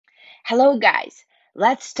Hello, guys.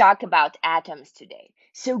 Let's talk about atoms today.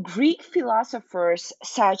 So, Greek philosophers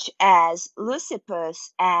such as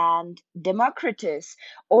Leucippus and Democritus,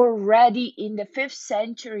 already in the 5th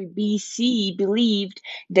century BC, believed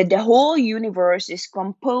that the whole universe is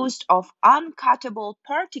composed of uncuttable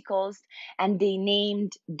particles, and they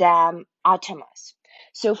named them atoms.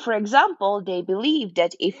 So, for example, they believed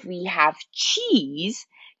that if we have cheese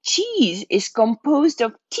is composed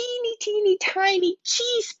of teeny tiny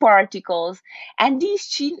cheese particles, and these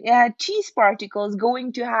cheese particles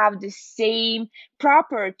going to have the same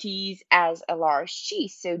properties as a large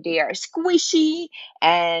cheese, so they are squishy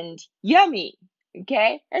and yummy.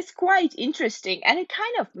 Okay, that's quite interesting, and it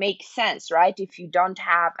kind of makes sense, right, if you don't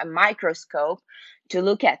have a microscope to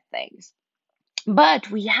look at things. But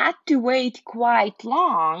we had to wait quite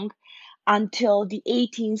long until the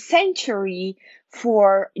 18th century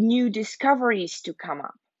for new discoveries to come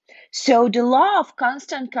up. So the law of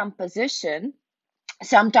constant composition,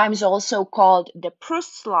 sometimes also called the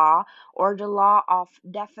Proust's law or the law of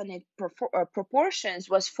definite proportions,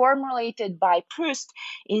 was formulated by Proust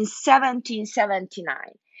in 1779.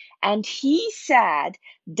 And he said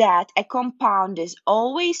that a compound is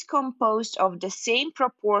always composed of the same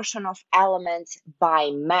proportion of elements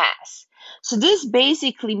by mass. So this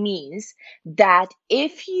basically means that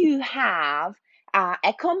if you have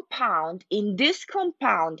a compound, in this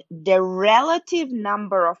compound, the relative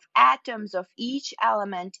number of atoms of each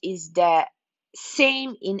element is the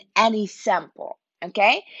same in any sample.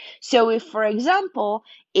 Okay, so if, for example,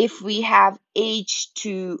 if we have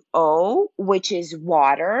H2O, which is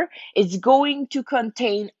water, it's going to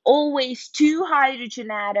contain always 2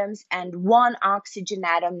 hydrogen atoms and 1 oxygen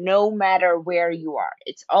atom, no matter where you are.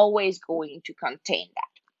 It's always going to contain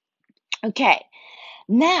that. Okay,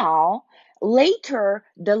 now, later,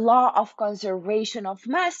 the law of conservation of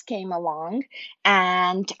mass came along,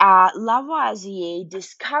 and Lavoisier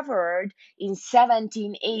discovered in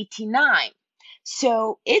 1789.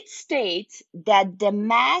 So it states that the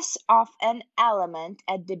mass of an element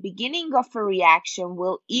at the beginning of a reaction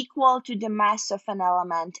will equal to the mass of an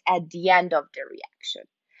element at the end of the reaction.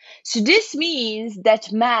 So this means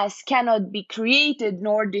that mass cannot be created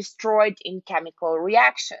nor destroyed in chemical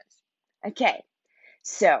reactions. Okay.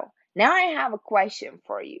 So now I have a question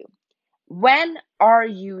for you. When are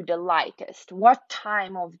you the lightest? What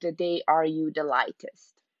time of the day are you the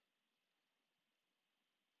lightest?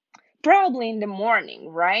 Probably in the morning,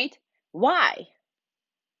 right? Why?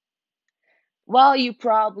 Well, you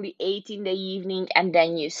probably ate in the evening and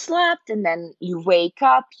then you slept, and then you wake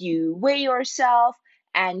up, you weigh yourself,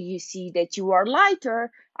 and you see that you are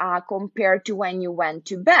lighter compared to when you went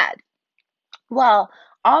to bed. Well,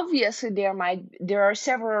 obviously there are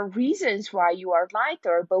several reasons why you are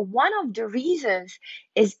lighter, but one of the reasons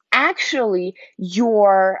is actually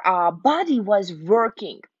your body was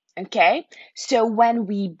working. Okay, so when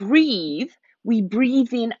we breathe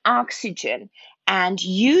in oxygen, and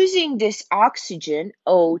using this oxygen,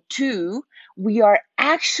 O2, we are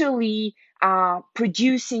actually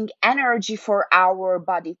producing energy for our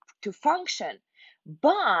body to function.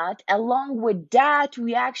 But along with that,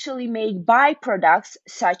 we actually make byproducts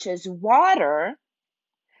such as water,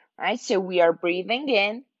 right? So we are breathing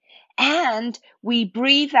in and we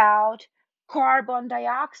breathe out carbon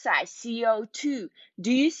dioxide, CO2.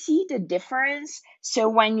 Do you see the difference? So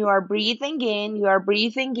when you are breathing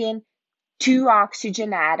in, 2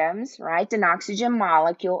 oxygen atoms, right? An oxygen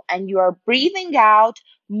molecule, and you are breathing out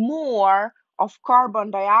more of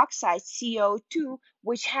carbon dioxide, CO2,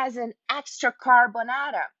 which has an extra carbon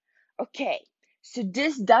atom. Okay, so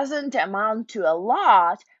this doesn't amount to a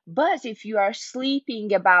lot, but if you are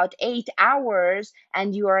sleeping about 8 hours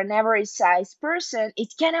and you are an average sized person,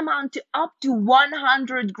 it can amount to up to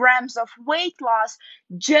 100 grams of weight loss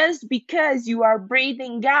just because you are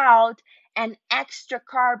breathing out an extra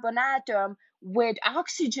carbon atom with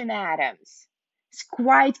oxygen atoms. It's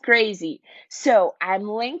quite crazy. So I'm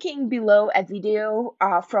linking below a video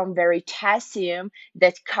from Veritasium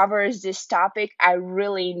that covers this topic. I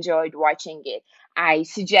really enjoyed watching it. I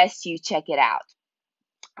suggest you check it out.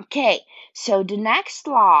 Okay, so the next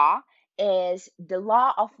law is the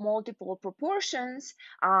law of multiple proportions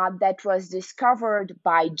that was discovered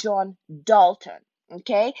by John Dalton.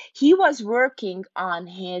 Okay, he was working on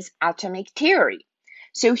his atomic theory.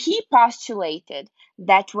 So he postulated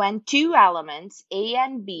that when 2 elements, A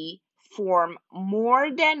and B, form more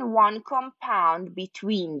than one compound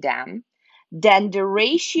between them, then the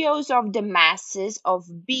ratios of the masses of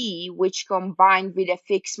B, which combine with a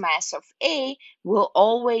fixed mass of A, will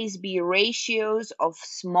always be ratios of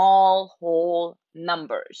small whole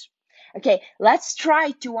numbers. Okay, let's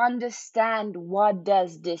try to understand what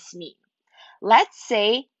does this mean. let's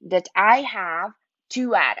say that I have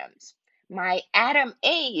two atoms. My atom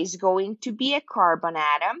A is going to be a carbon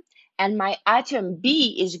atom, and my atom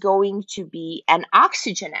B is going to be an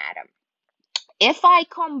oxygen atom. If I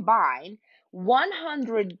combine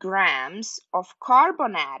 100 grams of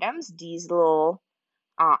carbon atoms, these little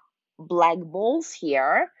uh, black balls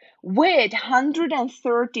here, with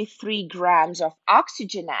 133 grams of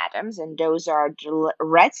oxygen atoms, and those are the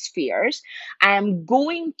red spheres, I am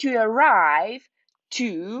going to arrive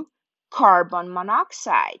to carbon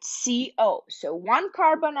monoxide, CO. So one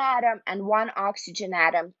carbon atom and one oxygen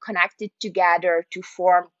atom connected together to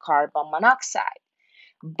form carbon monoxide.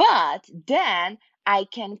 But then I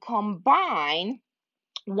can combine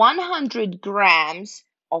 100 grams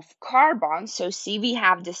of carbon. So see, we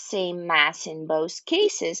have the same mass in both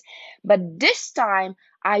cases, but this time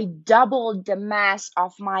I doubled the mass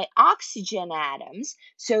of my oxygen atoms.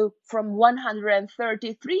 So from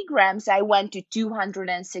 133 grams, I went to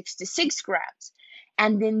 266 grams.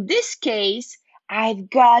 And in this case, I've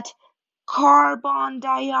got carbon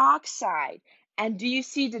dioxide. And do you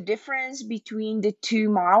see the difference between the two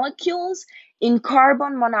molecules? In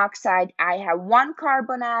carbon monoxide, I have one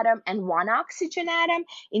carbon atom and one oxygen atom.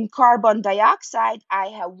 In carbon dioxide, I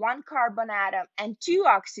have one carbon atom and two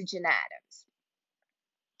oxygen atoms.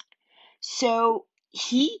 So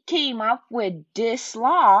he came up with this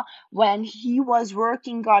law when he was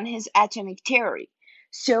working on his atomic theory.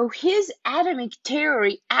 So his atomic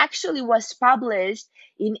theory actually was published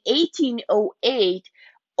in 1808,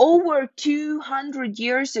 over 200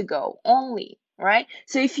 years ago only, right?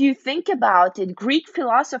 So if you think about it, Greek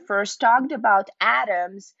philosophers talked about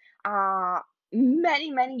atoms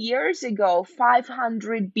many years ago,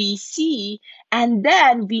 500 BC, and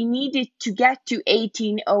then we needed to get to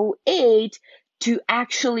 1808 to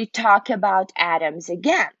actually talk about atoms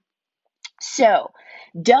again. So,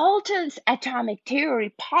 Dalton's atomic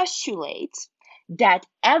theory postulates that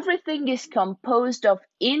everything is composed of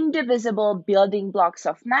indivisible building blocks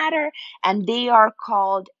of matter, and they are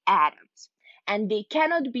called atoms, and they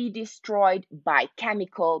cannot be destroyed by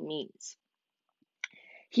chemical means.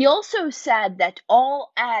 He also said that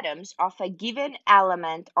all atoms of a given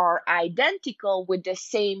element are identical with the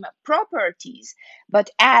same properties, but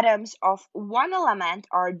atoms of one element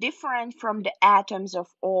are different from the atoms of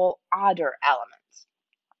all other elements.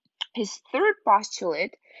 His third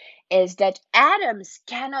postulate is that atoms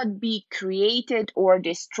cannot be created or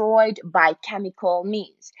destroyed by chemical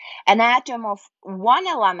means. An atom of one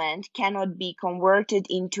element cannot be converted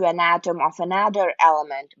into an atom of another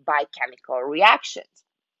element by chemical reactions.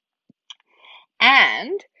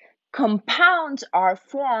 And compounds are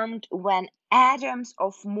formed when atoms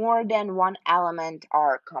of more than one element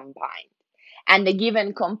are combined. And the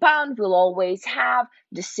given compound will always have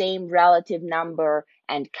the same relative number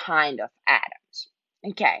and kind of atoms.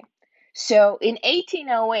 Okay, so in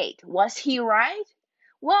 1808, was he right?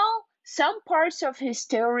 Well, some parts of his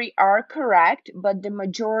theory are correct, but the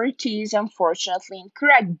majority is unfortunately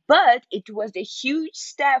incorrect. But it was a huge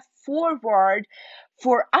step forward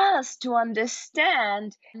for us to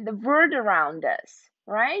understand the world around us,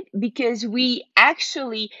 right? Because we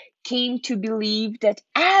actually came to believe that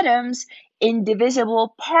atoms,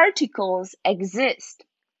 indivisible particles, exist.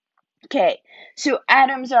 Okay, so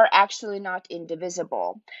atoms are actually not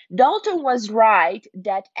indivisible. Dalton was right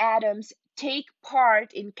that atoms take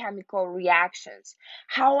part in chemical reactions.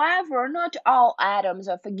 However, not all atoms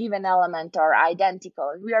of a given element are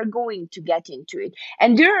identical. We are going to get into it.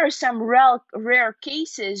 And there are some rare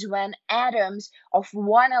cases when atoms of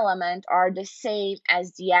one element are the same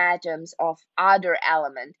as the atoms of other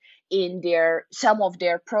element in some of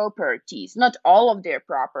their properties, not all of their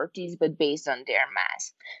properties, but based on their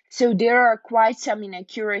mass. So there are quite some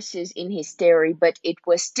inaccuracies in his theory, but it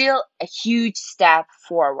was still a huge step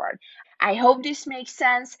forward. I hope this makes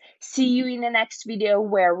sense. See you in the next video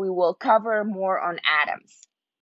where we will cover more on atoms.